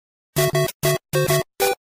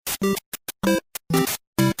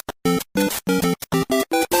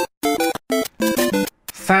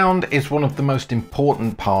Sound is one of the most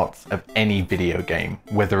important parts of any video game,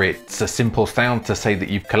 whether it's a simple sound to say that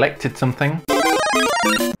you've collected something,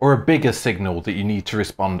 or a bigger signal that you need to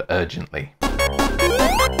respond urgently.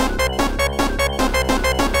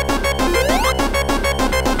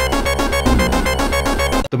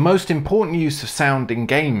 The most important use of sound in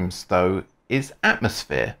games, though, is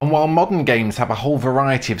atmosphere. And while modern games have a whole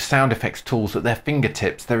variety of sound effects tools at their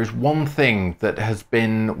fingertips, there is one thing that has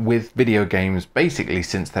been with video games basically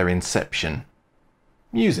since their inception: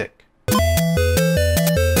 music.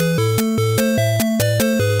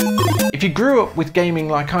 If you grew up with gaming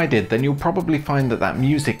like I did, then you'll probably find that that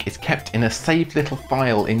music is kept in a safe little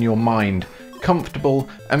file in your mind, comfortable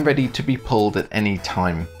and ready to be pulled at any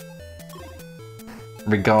time,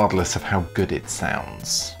 regardless of how good it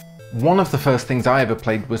sounds. One of the first things I ever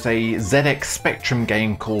played was a ZX Spectrum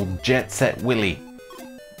game called Jet Set Willy.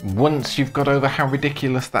 Once you've got over how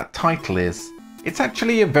ridiculous that title is, it's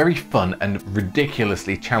actually a very fun and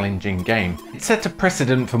ridiculously challenging game. It set a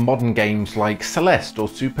precedent for modern games like Celeste or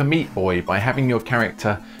Super Meat Boy by having your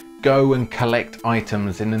character go and collect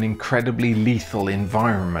items in an incredibly lethal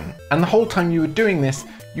environment. And the whole time you were doing this,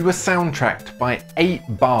 you were soundtracked by 8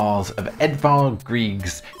 bars of Edvard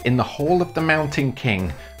Grieg's In the Hall of the Mountain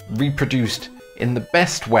King, reproduced in the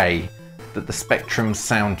best way that the Spectrum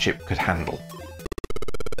sound chip could handle.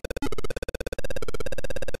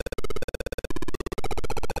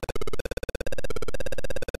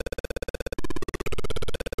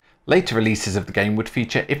 Later releases of the game would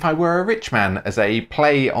feature If I Were a Rich Man as a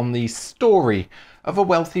play on the story of a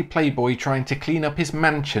wealthy playboy trying to clean up his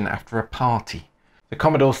mansion after a party. The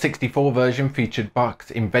Commodore 64 version featured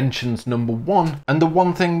Bach's Inventions No. 1, and the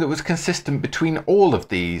one thing that was consistent between all of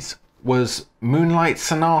these was Moonlight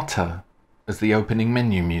Sonata as the opening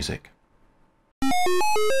menu music.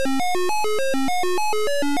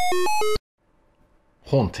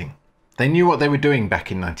 Haunting. They knew what they were doing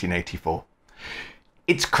back in 1984.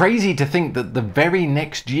 It's crazy to think that the very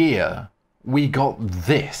next year we got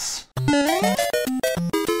this.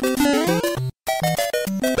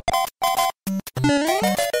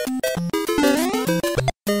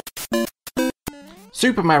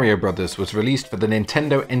 Super Mario Bros. Was released for the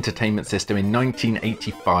Nintendo Entertainment System in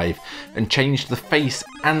 1985 and changed the face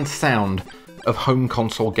and sound of home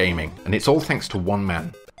console gaming, and it's all thanks to one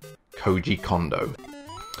man, Koji Kondo.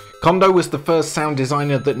 Kondo was the first sound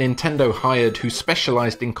designer that Nintendo hired who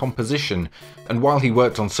specialised in composition, and while he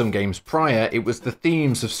worked on some games prior, it was the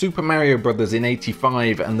themes of Super Mario Bros. In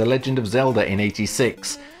 '85 and The Legend of Zelda in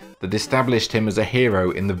 '86 that established him as a hero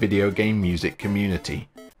in the video game music community.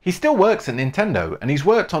 He still works at Nintendo, and he's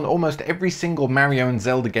worked on almost every single Mario and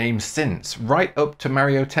Zelda game since, right up to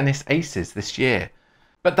Mario Tennis Aces this year.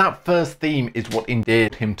 But that first theme is what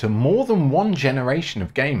endeared him to more than one generation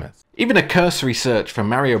of gamers. Even a cursory search for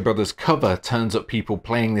Mario Bros. Cover turns up people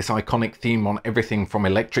playing this iconic theme on everything from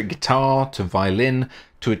electric guitar to violin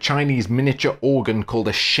to a Chinese miniature organ called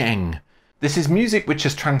a sheng. This is music which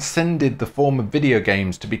has transcended the form of video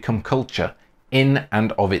games to become culture in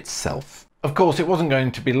and of itself. Of course, it wasn't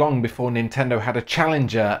going to be long before Nintendo had a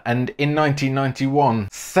challenger, and in 1991,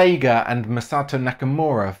 Sega and Masato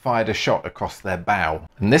Nakamura fired a shot across their bow,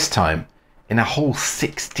 and this time in a whole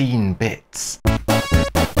 16 bits.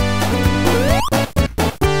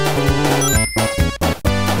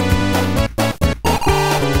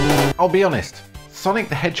 I'll be honest, Sonic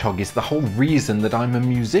the Hedgehog is the whole reason that I'm a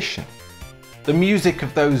musician. The music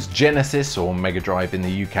of those Genesis, or Mega Drive in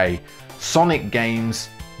the UK, Sonic games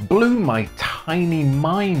blew my tiny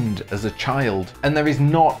mind as a child, and there is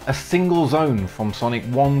not a single zone from Sonic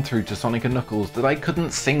 1 through to Sonic & Knuckles that I couldn't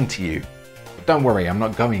sing to you. But don't worry, I'm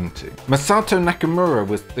not going to. Masato Nakamura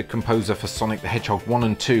was the composer for Sonic the Hedgehog 1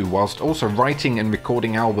 and 2, whilst also writing and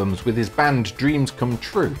recording albums with his band Dreams Come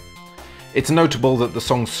True. It's notable that the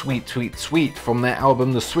song Sweet Sweet Sweet from their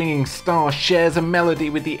album The Swinging Star shares a melody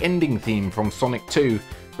with the ending theme from Sonic 2,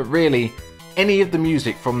 but really, any of the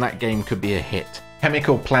music from that game could be a hit.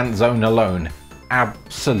 Chemical Plant Zone alone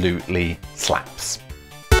absolutely slaps.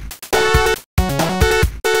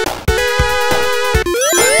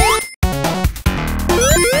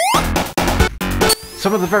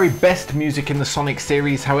 Some of the very best music in the Sonic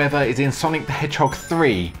series, however, is in Sonic the Hedgehog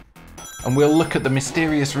 3, and we'll look at the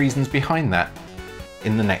mysterious reasons behind that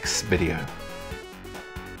in the next video.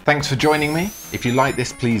 Thanks for joining me. If you like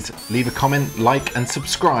this, please leave a comment, like and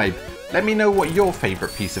subscribe. Let me know what your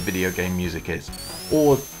favourite piece of video game music is,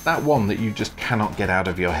 or that one that you just cannot get out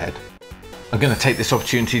of your head. I'm going to take this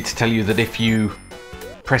opportunity to tell you that if you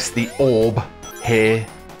press the orb here,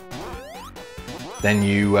 then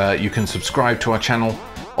you can subscribe to our channel.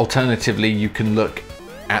 Alternatively, you can look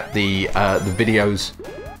at the videos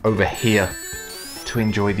over here to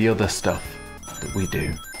enjoy the other stuff that we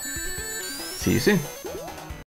do. See you soon.